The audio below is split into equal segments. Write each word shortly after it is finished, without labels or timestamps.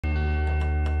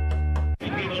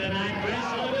people tonight. Chris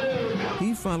LeDoux.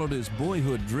 He followed his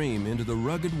boyhood dream into the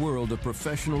rugged world of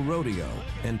professional rodeo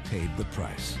and paid the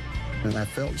price. And I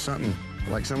felt something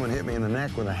like someone hit me in the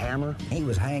neck with a hammer. He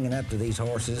was hanging up to these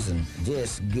horses and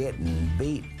just getting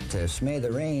beat to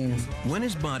smithereens. When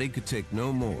his body could take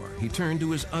no more, he turned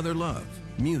to his other love,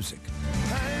 music.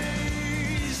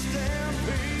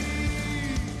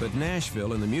 But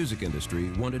Nashville and the music industry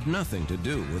wanted nothing to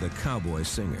do with a cowboy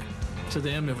singer. To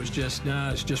them, it was just,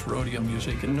 nah, it's just rodeo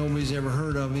music. And nobody's ever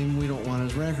heard of him. We don't want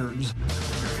his records.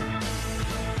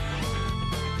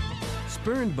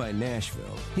 Spurned by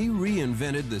Nashville, he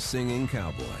reinvented the singing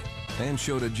cowboy and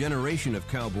showed a generation of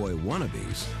cowboy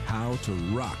wannabes how to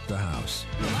rock the house.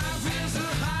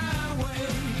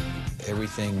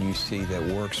 Everything you see that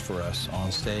works for us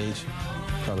on stage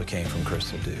probably came from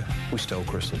Chris LeDoux. We stole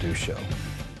Chris LeDoux's show.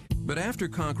 But after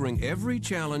conquering every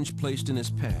challenge placed in his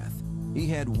path, he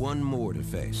had one more to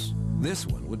face. This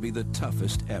one would be the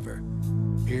toughest ever.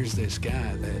 Here's this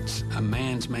guy that's a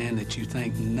man's man that you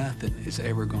think nothing is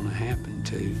ever going to happen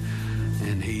to,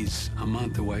 and he's a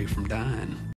month away from dying.